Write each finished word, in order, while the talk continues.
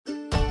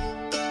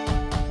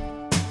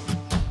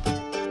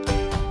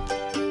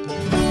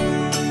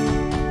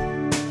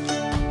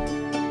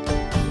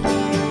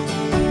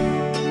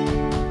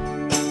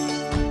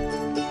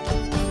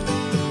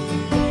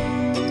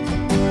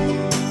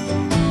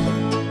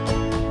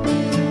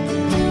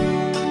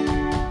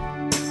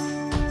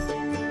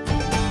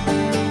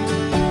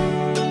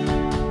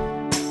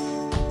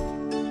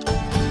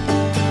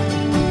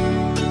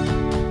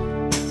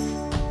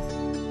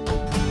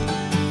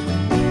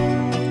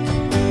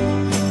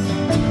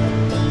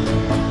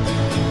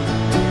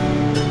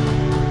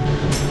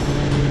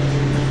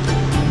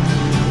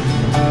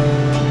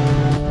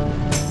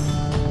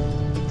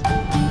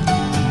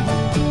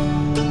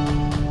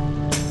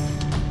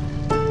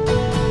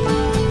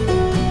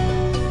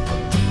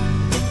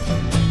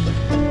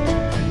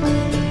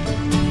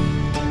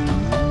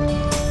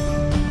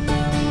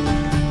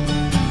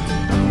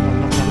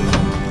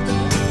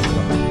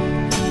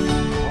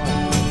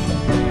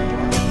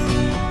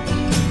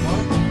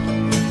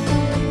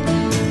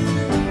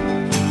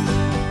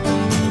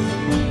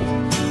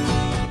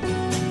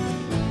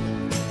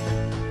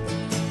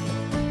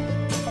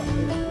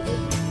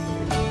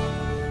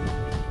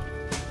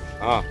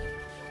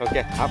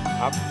Okay, up,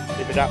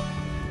 flip it up.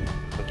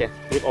 Okay,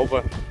 flip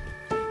over.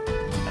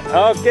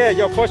 Okay,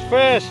 your first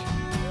fish.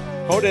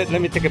 Hold it,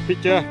 let me take a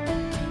picture.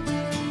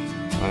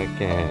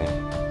 Okay.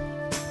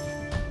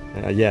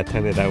 Yeah,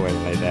 turn it that way,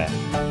 like that.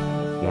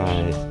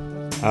 Nice.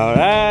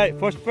 Alright,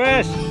 first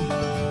fish.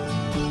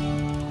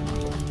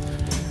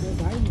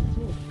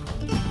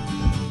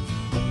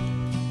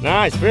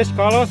 Nice fish,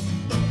 Carlos.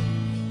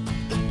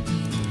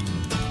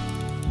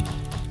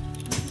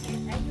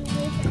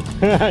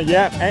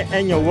 Yeah,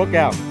 and your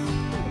workout.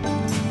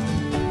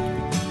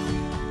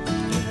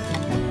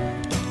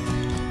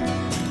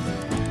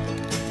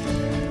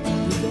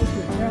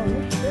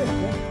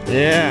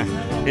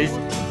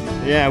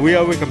 Yeah, we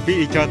always compete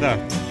each other.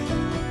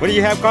 What do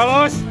you have,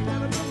 Carlos?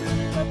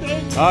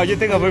 Oh, you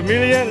think of a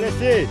million? Let's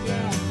see.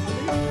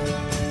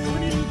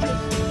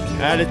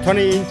 The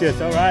 20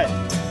 inches, all right.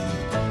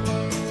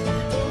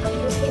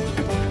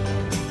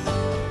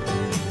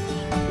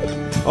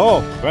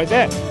 Oh, right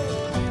there.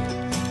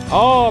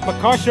 Oh,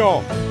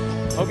 Picasso.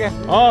 Okay.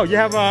 Oh, you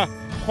have a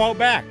crawl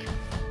back.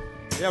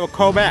 You have a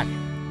crawl back.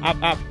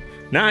 Up.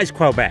 Nice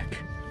crawl back.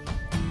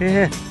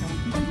 Yeah.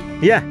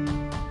 Yeah.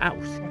 Out.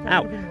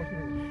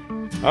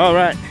 All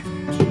right.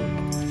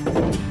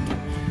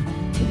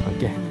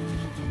 Okay.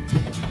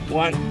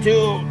 1,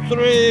 2,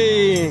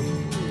 3.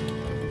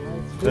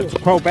 Let's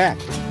crawl back.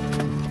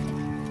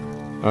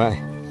 All right.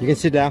 You can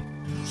sit down.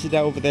 Sit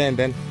down over there, and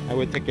then I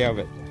will take care of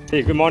it.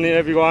 Hey, good morning,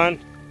 everyone.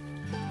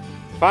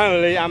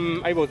 Finally,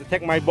 I'm able to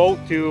take my boat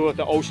to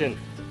the ocean.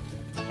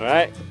 All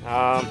right.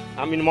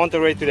 I'm in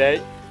Monterey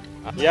today.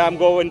 Yeah, I'm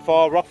going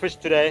for rockfish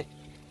today.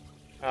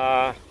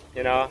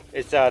 You know,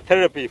 it's a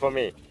therapy for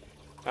me.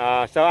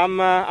 So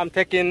I'm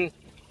taking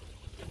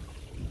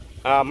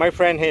my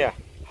friend here,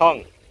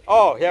 Hung.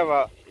 Oh, he have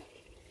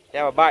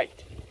a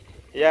bite.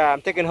 Yeah,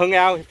 I'm taking Hung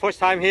out first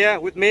time here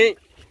with me.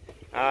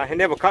 He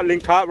never caught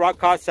Lingcod,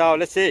 Rockcod, so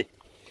let's see.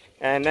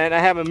 And then I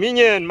have a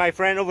minion, my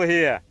friend over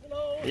here.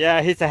 Hello.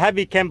 Yeah, he's a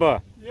happy camper.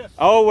 Yes.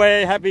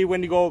 Always happy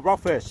when you go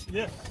rockfish.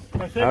 Yes.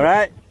 My favorite. All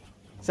right.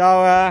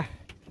 So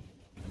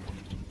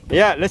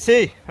yeah, let's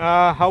see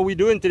how we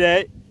doing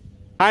today.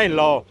 High and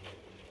low.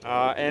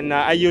 And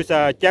I use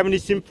a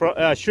Japanese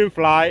shrimp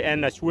fly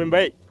and a swim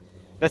bait.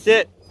 That's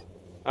it.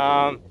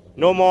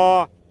 No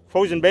more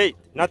frozen bait,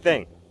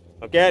 nothing.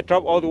 Okay,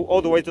 drop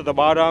all the way to the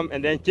bottom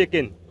and then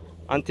chicken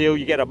until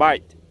you get a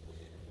bite.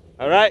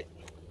 All right,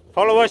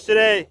 follow us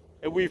today.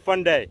 It'll be a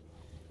fun day.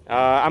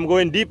 I'm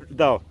going deep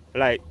though,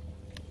 like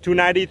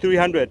 290,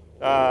 300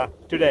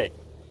 today.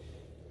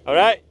 All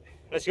right,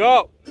 let's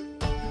go.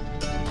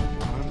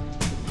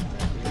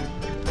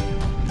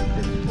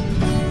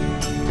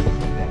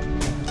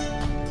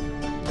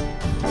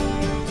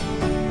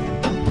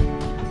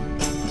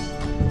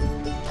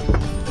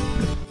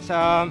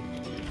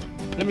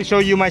 Let me show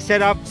you my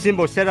setup,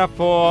 simple setup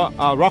for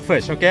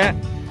rockfish. Okay,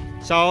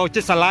 so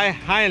just a line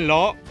high and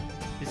low.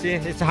 You see,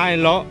 it's high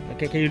and low.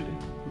 Okay, can you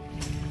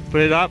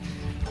put it up?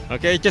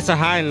 Okay, just a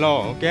high and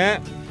low. Okay,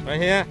 right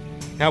here.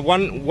 I have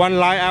one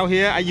line out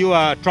here. I use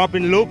a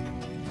dropping loop.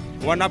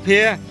 One up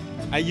here.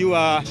 I use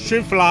a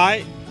shrimp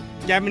fly,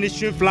 Japanese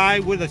shrimp fly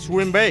with a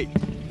swim bait.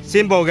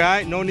 Simple,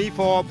 guy. No need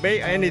for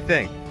bait or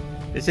anything.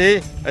 You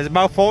see, it's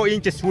about 4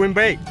 inches swim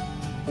bait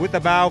with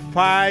about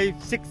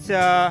 6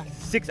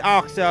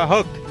 ox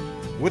hook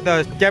with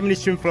the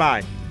Japanese shrimp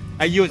fly.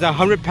 I use a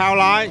 100-pound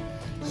line,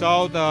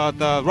 so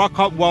the rock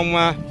hop won't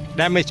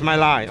damage my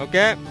line.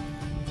 Okay,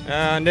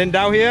 and then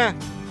down here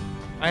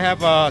I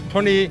have a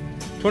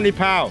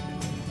 20-pound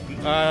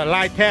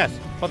line test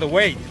for the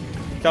weight.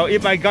 So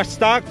if I got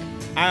stuck,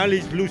 I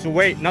only lose the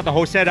weight, not the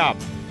whole setup.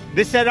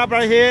 This setup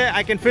right here,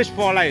 I can fish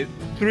for like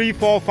 3,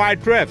 4,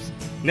 5 trips,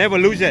 never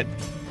lose it.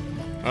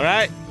 All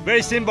right,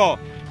 very simple.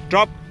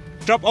 Drop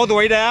all the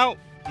way down.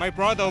 My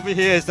brother over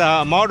here is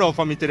a model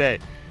for me today.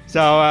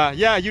 So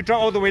yeah, you drop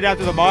all the way down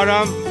to the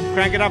bottom,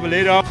 crank it up a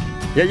little.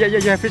 Yeah,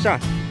 you have fish on.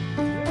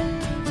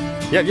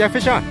 Yeah, you have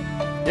fish on.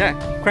 Yeah,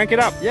 crank it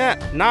up. Yeah,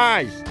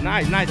 nice,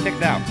 take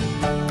it out.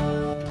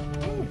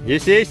 You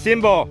see,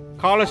 simple.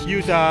 Carlos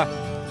use a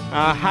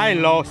high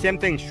and low, same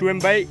thing,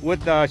 shrimp bait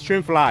with the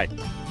shrimp fly.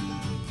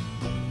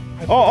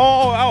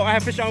 Oh, I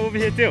have fish on over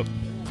here too.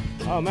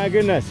 Oh my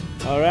goodness,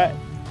 all right.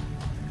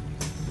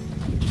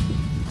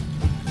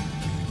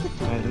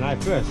 That's a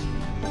nice fish.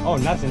 Oh,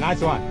 that's a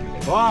nice one.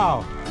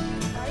 Wow.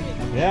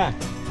 Yeah.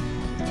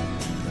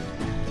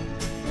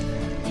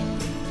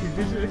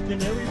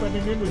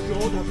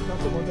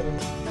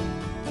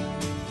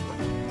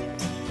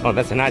 Oh,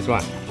 that's a nice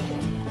one.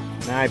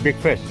 Nice big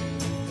fish.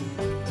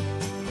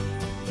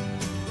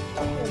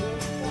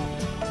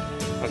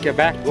 Okay,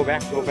 go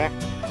back. You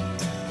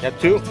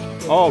have 2?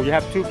 Oh, you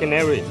have 2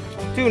 canary.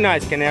 2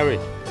 nice canary.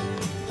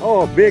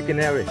 Oh, big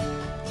canary.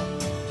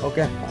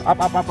 Okay,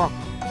 up.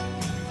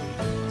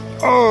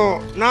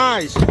 Oh,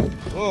 nice.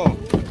 Oh,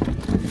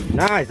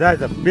 nice.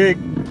 That's a big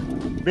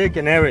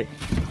canary.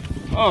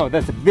 Oh,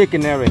 that's a big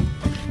canary.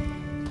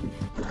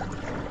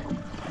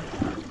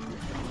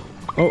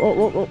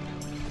 Oh.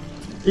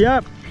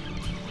 Yep.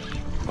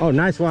 Oh,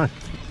 nice one.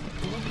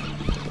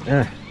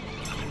 Yeah.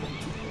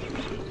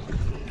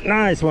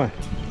 Nice one.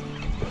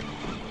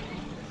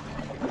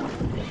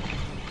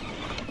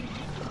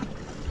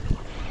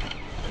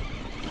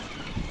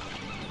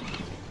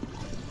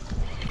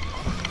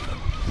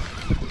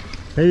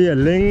 Hey, a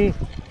ling.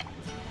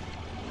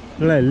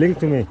 Like link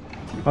to me.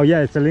 Oh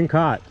yeah, it's a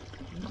lingcod.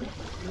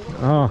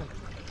 Oh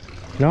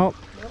no,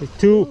 it's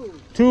too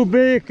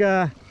big.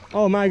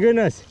 Oh my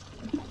goodness,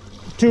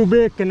 too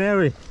big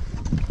canary.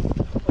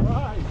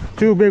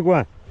 Too big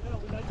one.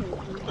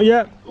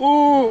 Yeah.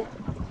 Ooh,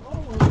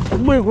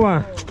 big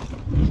one.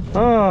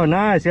 Oh,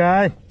 nice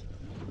guy.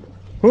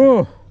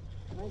 Ooh.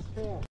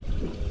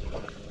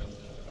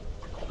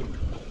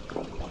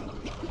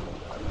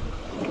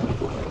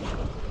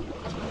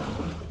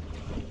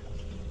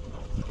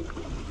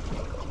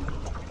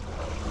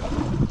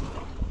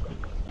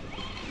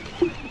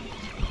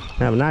 I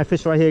have a nice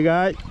fish right here,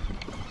 guys.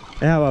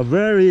 I have a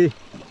very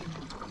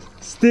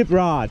steep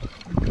rod,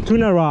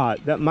 tuna rod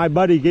that my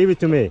buddy gave it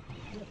to me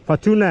for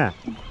tuna.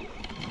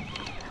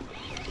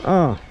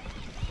 Oh.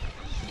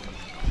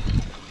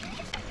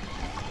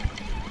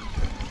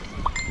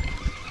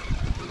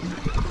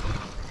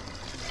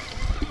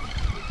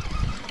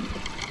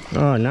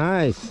 Oh,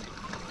 nice.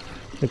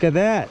 Look at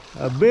that.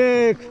 A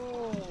big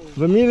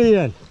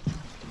vermilion.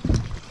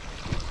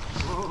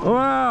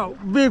 Wow,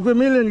 big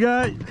vermilion,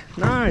 guys.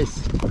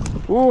 Nice.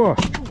 Ooh,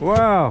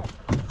 wow.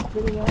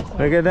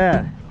 Look at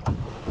that.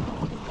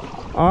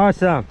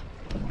 Awesome.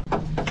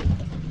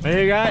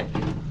 There you go.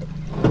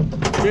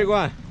 Big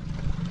one.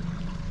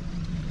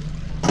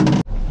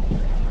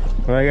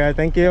 All right, guys.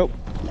 Thank you.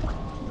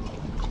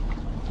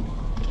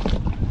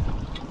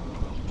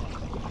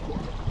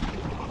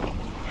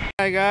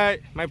 Hi,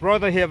 guys. My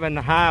brother here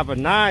have a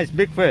nice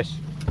big fish.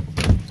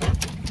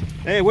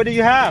 Hey, what do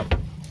you have?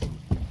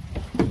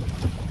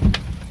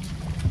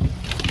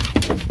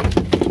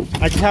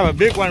 I just have a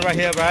big one right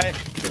here, right?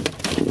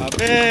 A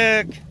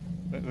big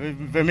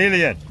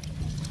vermilion.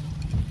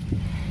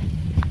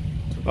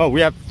 Oh,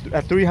 we have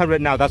 300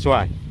 now. That's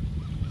why.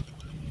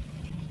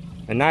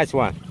 A nice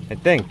one, I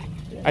think.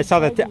 I saw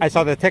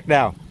the tech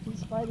down.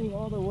 He's fighting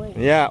all the way.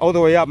 Yeah, all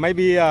the way up.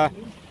 Maybe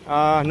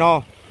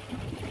no,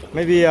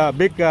 maybe a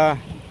big worm.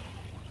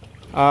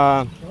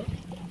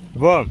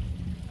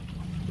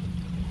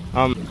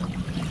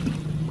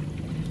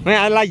 Man,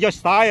 I like your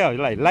style.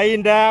 Like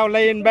laying down,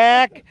 laying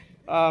back.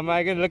 Oh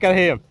my goodness, look at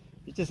him.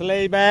 He just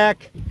lay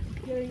back.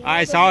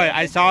 I saw it.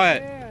 I saw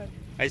it.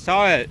 I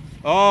saw it.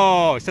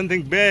 Oh,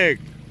 something big.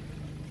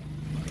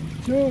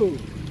 Two.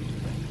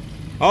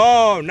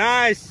 Oh,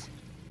 nice.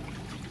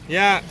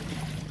 Yeah.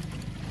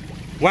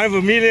 One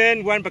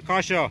vermilion, one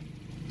percussion.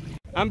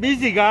 I'm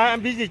busy, guy.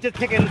 I'm busy just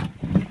taking. You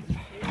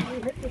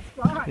hit the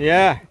spot.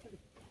 Yeah.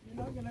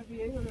 You're not gonna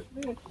be able to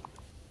fish.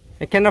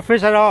 I cannot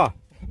fish at all.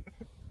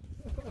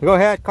 Go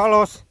ahead,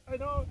 Carlos. I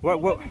know.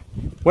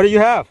 What do you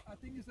have? I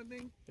think it's a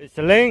link. It's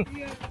a ling.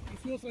 Yeah, it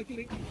feels like a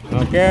link.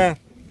 Okay,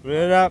 put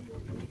it up.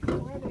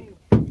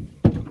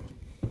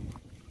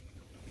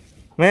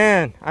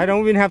 Man, I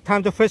don't even have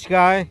time to fish,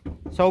 guy.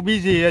 So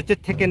busy,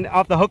 just taking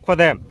off the hook for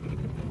them.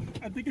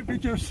 I'm taking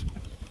pictures.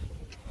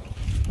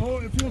 Oh,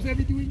 it feels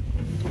heavy doing.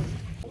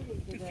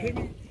 It's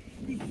heavy.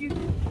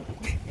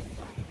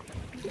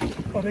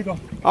 Oh, there you go.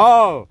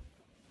 Oh,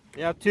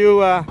 you have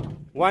two,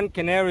 one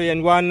canary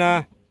and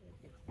one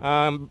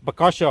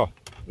percussion,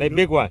 the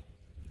big one.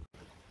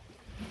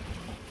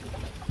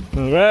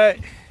 All right,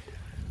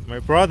 my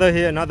brother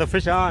here, another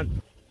fish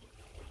on.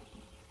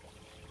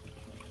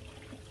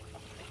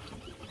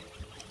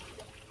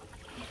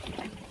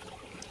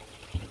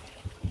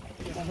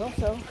 I hope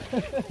so.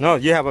 No,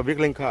 you have a big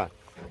lingcod.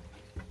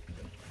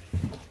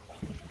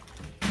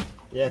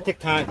 Yeah, take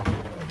time.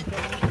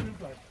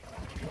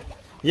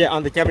 Yeah,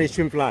 on the Japanese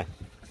shrimp fly.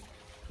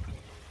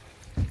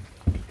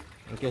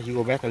 Okay, you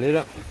go back a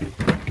little.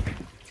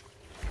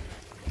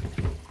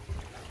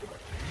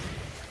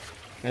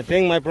 I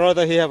think my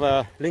brother here have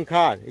a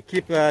lingcod. He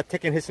keep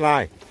taking his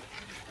line.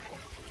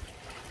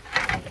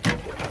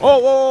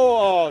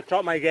 Oh,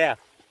 drop my gaff.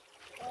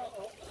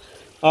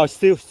 Oh,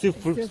 still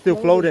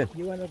floating.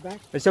 You want it back?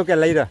 It's okay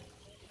later.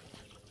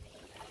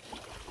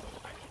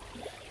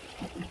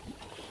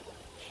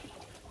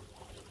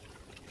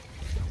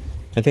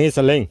 I think it's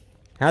a ling.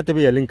 Had to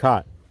be a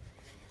lingcod.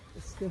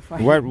 It's still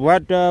fine.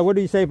 What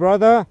do you say,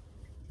 brother?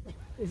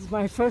 This is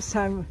my first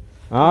time.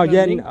 Oh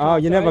yeah. Lingcod, Oh,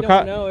 you so never I don't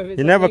caught. know if it's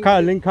You a never ling.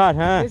 caught a lingcod,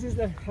 huh? This is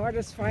the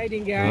hardest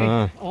fighting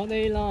guy all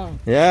day long.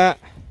 Yeah.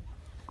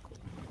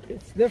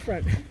 It's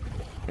different.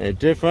 It's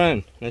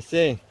different. Let's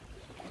see.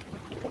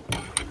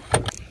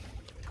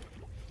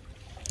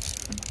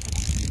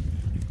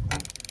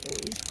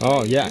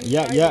 Oh yeah.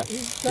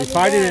 He's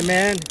fighting it,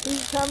 man.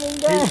 He's coming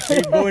down.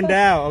 He's going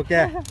down.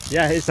 Okay.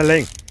 Yeah, it's a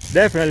ling.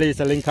 Definitely,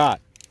 it's a lingcod.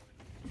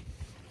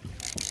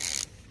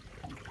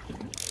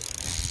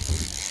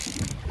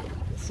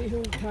 See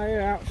who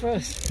tire out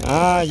first.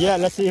 Yeah.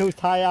 Let's see who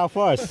tie out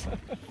first.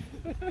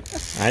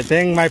 I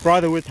think my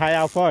brother will tie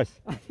out first.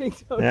 I think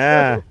so.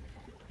 Yeah. Too.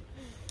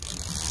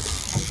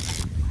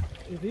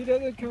 If he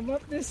doesn't come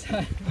up this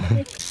time,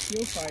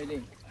 you're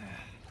fighting.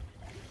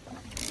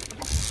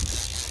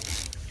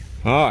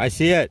 Oh, I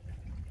see it.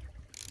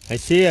 I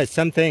see it.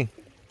 Something.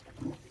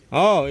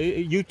 Oh,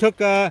 you took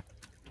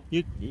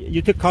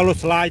you took color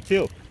slide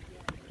too.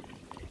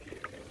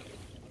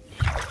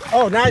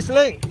 Oh, nice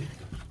link.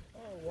 Oh,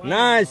 wow.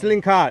 Nice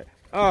Lingcod.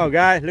 Oh,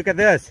 guys, look at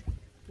this.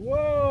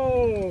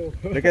 Whoa!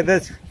 Look at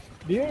this.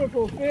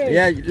 Beautiful fish.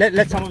 Yeah,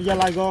 let some of your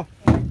line go.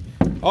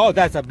 Oh,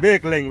 that's a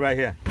big ling right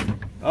here.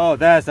 Oh,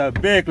 that's a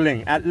big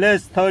ling. At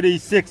least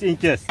 36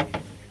 inches.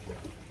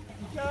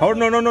 Oh,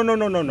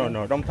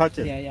 no, don't touch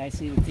it. Yeah, I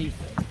see the teeth.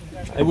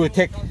 It will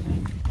take.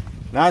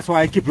 That's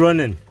why I keep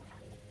running.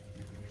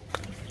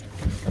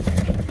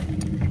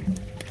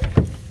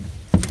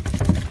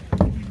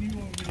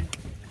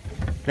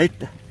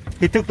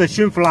 He took the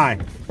shrimp fly.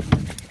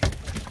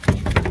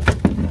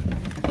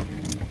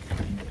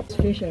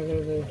 Fish out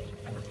of the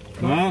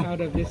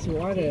out of this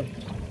water.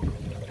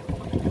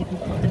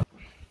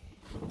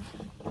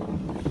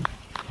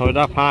 Hold it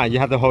up high. You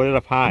have to hold it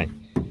up high.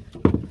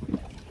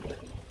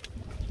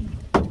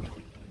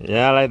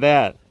 Yeah, like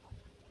that.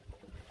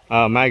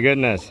 Oh my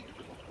goodness.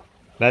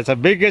 That's the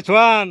biggest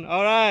one.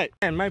 All right.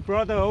 And my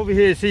brother over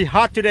here, is he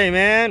hot today,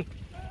 man?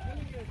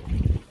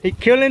 He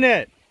killing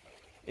it.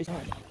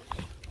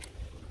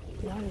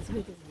 Not as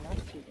big as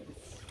last year, but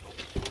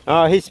it's...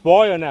 Oh, he's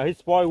spoiled now. He's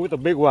spoiled with the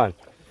big one.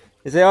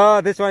 He say, oh,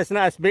 this one is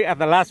not as big as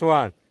the last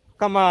one.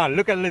 Come on,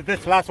 look at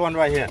this last one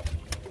right here.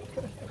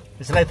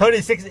 It's like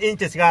 36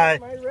 inches, guys.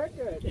 My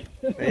record.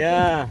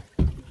 Yeah.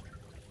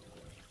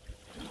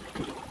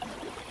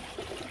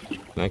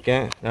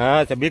 Okay.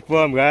 It's a big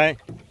worm, guys.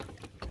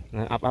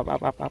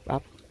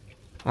 Up.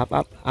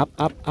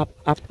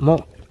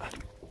 More.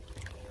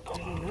 There's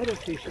another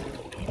fish.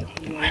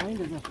 The line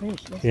is a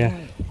fish. That's Yeah.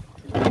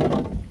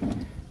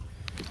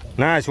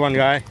 Nice one,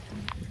 guy.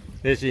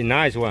 This is a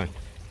nice one.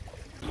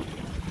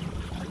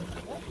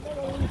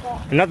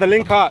 Another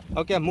lingcod.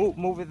 Okay,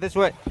 move it this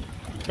way.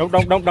 Don't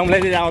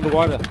let it out of the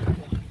water.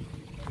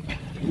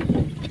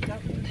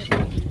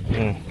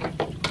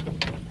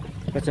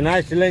 That's a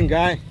nice ling,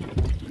 guy.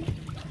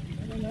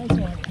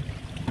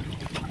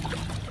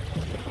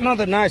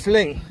 Another nice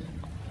ling.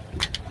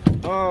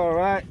 All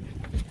right.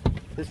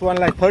 This one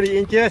like 30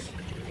 inches.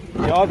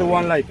 The other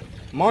one like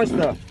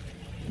monster.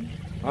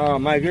 Oh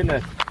my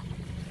goodness.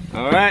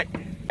 All right.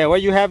 Hey,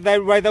 what you have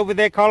that right over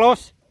there,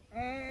 Carlos?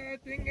 I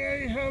think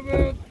I have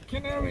a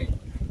canary.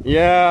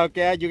 Yeah.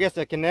 Okay. You get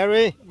a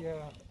canary.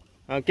 Yeah.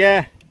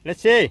 Okay.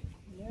 Let's see.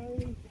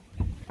 Canary.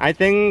 I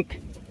think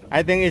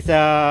it's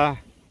a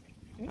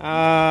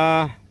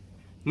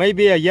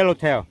maybe a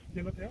yellowtail.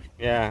 Yellowtail?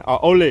 Yeah,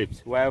 or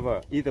olives,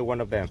 whatever. Either one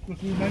of them. Was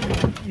he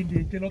like in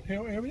the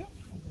yellowtail area?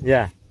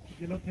 Yeah.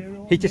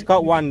 Yellowtail. He just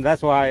caught one.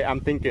 That's why I'm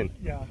thinking.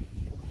 Yeah.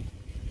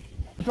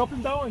 Drop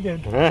him down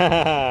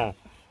again.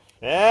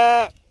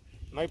 Yeah.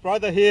 My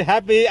brother here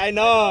happy. I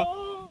know.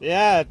 Oh,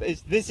 Yeah.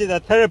 This is a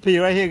therapy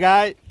right here,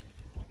 guys.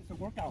 it's a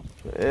workout.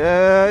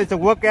 It's a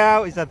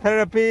workout. It's a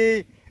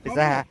therapy.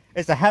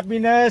 It's a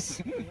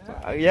happiness.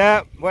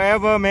 Yeah.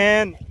 Whatever,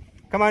 man.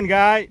 Come on,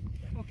 guy.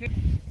 Okay.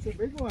 It's a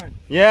big one.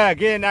 Yeah,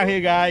 get out here,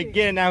 guys.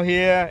 Get out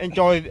here.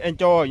 Enjoy.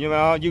 You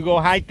know, you go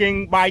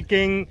hiking,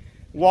 biking,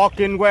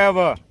 walking,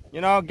 wherever. You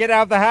know, get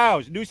out of the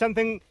house. Do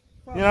something.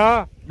 You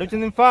know, do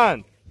something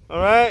fun. All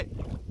right.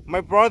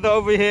 My brother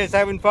over here is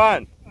having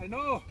fun. I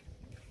know.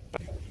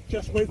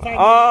 Just wait 5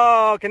 minutes.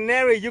 Oh,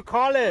 canary! You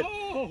call it.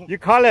 Oh. You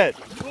call it.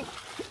 Oh,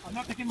 I'm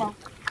not taking him out.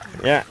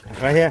 Yeah,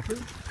 right here.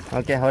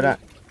 Okay, hold on.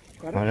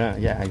 Got it? Hold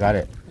on. Yeah, I got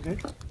it. Okay.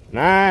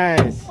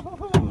 Nice.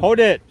 Hold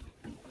it.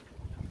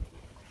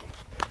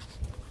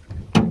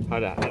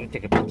 Hold on. Let me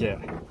take a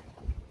picture.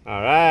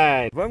 All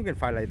right. Worm can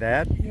fight like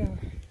that. Yeah.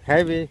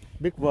 Heavy,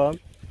 big worm.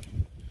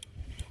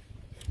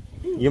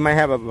 You might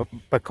have a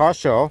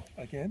percussion.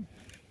 Again.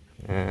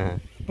 Uh,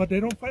 But they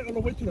don't fight all the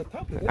way to the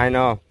top. Do they? I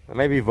know.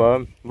 Maybe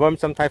worm. Worm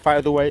sometimes fight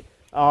all the way.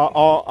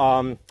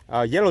 Or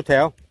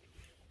yellowtail.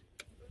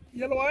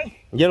 Yellow eye?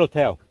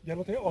 Yellowtail.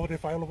 Yellowtail? Oh, they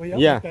fight all the way up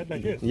Yeah. like that,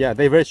 like this. Yeah,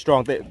 they're very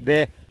strong.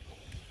 They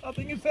I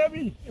think it's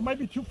heavy. It might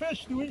be 2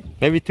 fish, do we?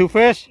 maybe 2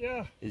 fish.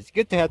 Yeah. It's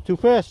good to have 2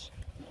 fish.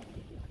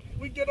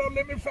 We get our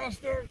limit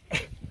faster.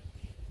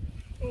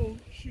 Oh,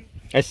 shoot.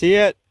 I see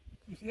it.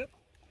 You see it?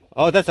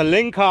 Oh, that's a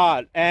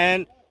lingcod.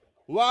 And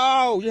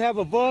wow, you have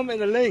a worm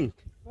and a ling.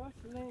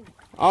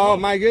 Oh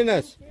my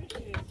goodness.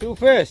 2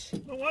 fish.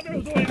 No wonder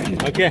it's so heavy.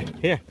 Okay,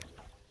 here.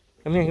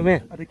 Come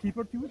here. Are they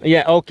keeper too?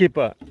 Yeah, oh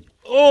keeper.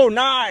 Oh,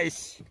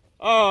 nice.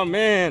 Oh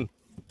man.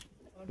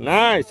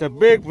 Nice, a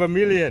big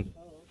vermilion.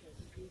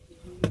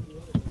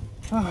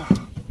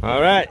 All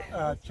right.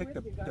 Check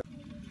the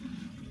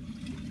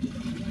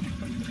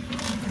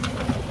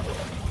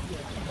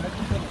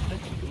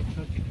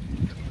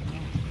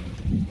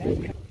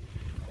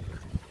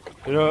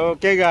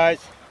Okay guys,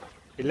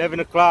 11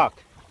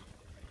 o'clock.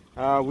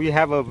 We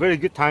have a very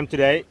good time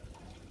today.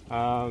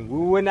 We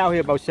went out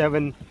here about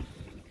 7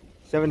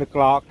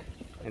 o'clock,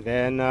 and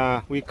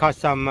then we caught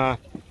some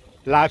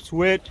live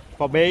squid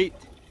for bait,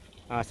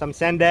 some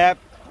sand dab,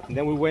 and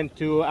then we went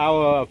to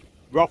our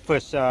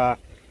rockfish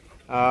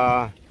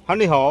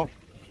honey hole,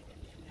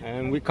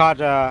 and we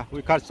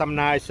caught some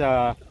nice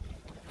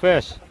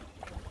fish.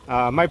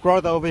 My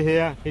brother over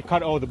here, he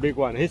caught all the big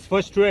one. His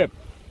first trip,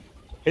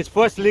 his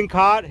first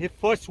lingcod, his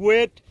first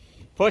squid,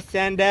 first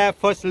sander,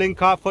 first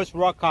lingcod, first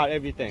rockcod,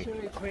 everything.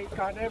 Actually, we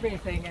caught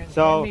everything and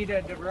So,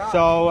 needed the rock.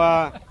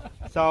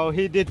 so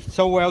he did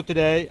so well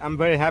today. I'm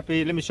very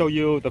happy. Let me show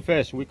you the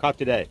fish we caught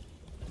today.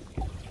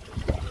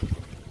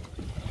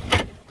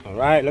 All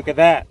right, look at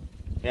that.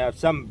 We have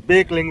some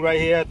big ling right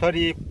here,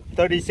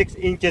 36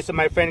 inches.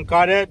 My friend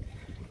caught it.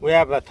 We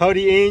have a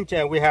 30 inch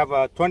and we have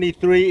a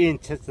 23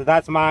 inches. So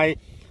that's my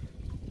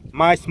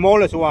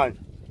smallest one,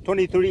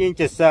 23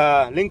 inches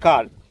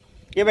lingcod.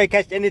 If I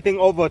catch anything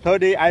over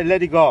 30, I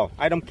let it go.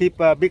 I don't keep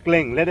a big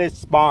ling, let it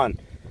spawn.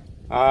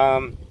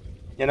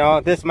 You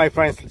know, this is my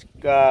friend's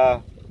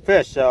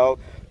fish. So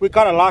we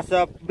caught a lot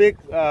of big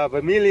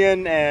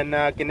vermilion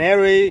and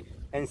canary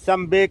and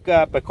some big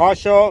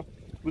picasso.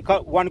 We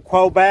caught one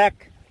quillback.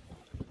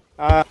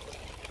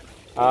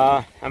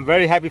 I'm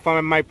very happy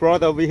for my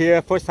brother over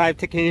here. First time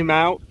taking him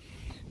out,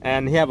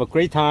 and he have a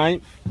great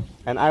time.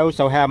 And I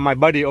also have my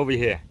buddy over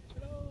here.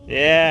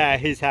 Yeah,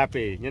 he's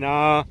happy. You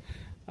know,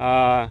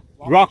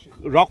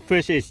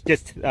 rockfish is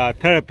just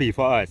therapy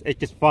for us. It's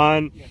just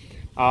fun.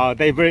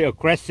 They're very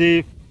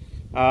aggressive.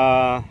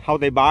 How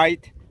they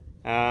bite,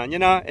 you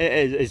know,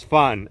 it's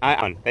fun.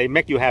 They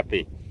make you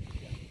happy.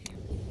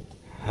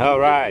 All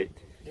right.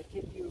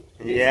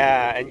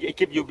 Yeah, and it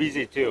keep you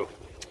busy too.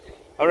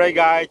 All right,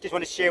 guys, just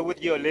want to share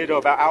with you a little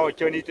about our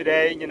journey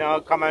today. You know,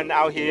 coming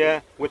out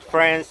here with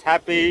friends,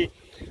 happy.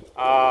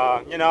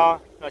 You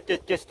know,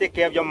 just take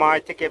care of your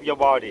mind, take care of your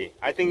body.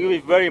 I think it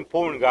is very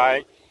important,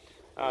 guys.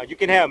 You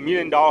can have $1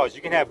 million,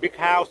 you can have a big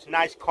house,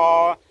 nice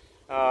car,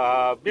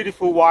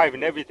 beautiful wife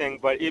and everything,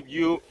 but if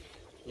you're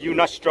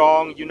not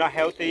strong, you're not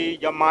healthy,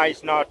 your mind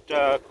is not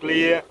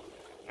clear,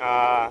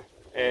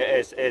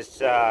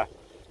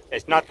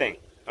 it's nothing.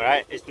 All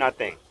right, it's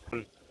nothing.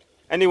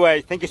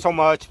 Anyway, thank you so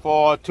much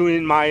for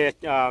tuning my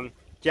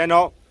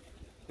channel.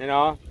 You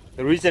know,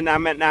 the reason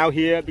I'm now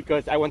here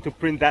because I want to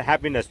bring that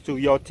happiness to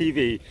your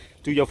TV,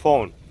 to your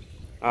phone.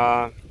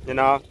 You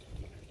know,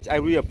 I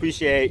really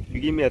appreciate you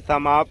give me a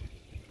thumb up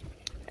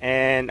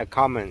and a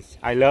comments.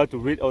 I love to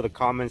read all the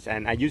comments,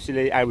 and I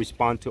usually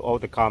respond to all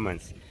the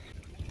comments.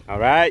 All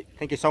right,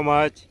 thank you so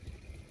much.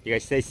 You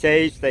guys stay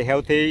safe, stay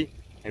healthy,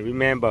 and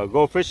remember,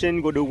 go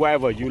fishing, go do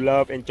whatever you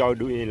love, enjoy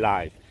doing in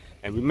life.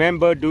 And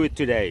remember, do it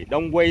today.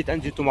 Don't wait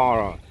until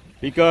tomorrow,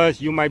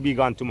 because you might be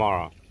gone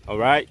tomorrow. All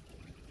right,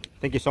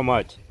 thank you so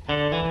much.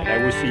 I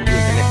will see you in the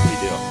next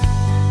video.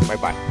 Bye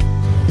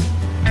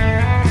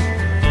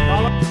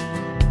bye.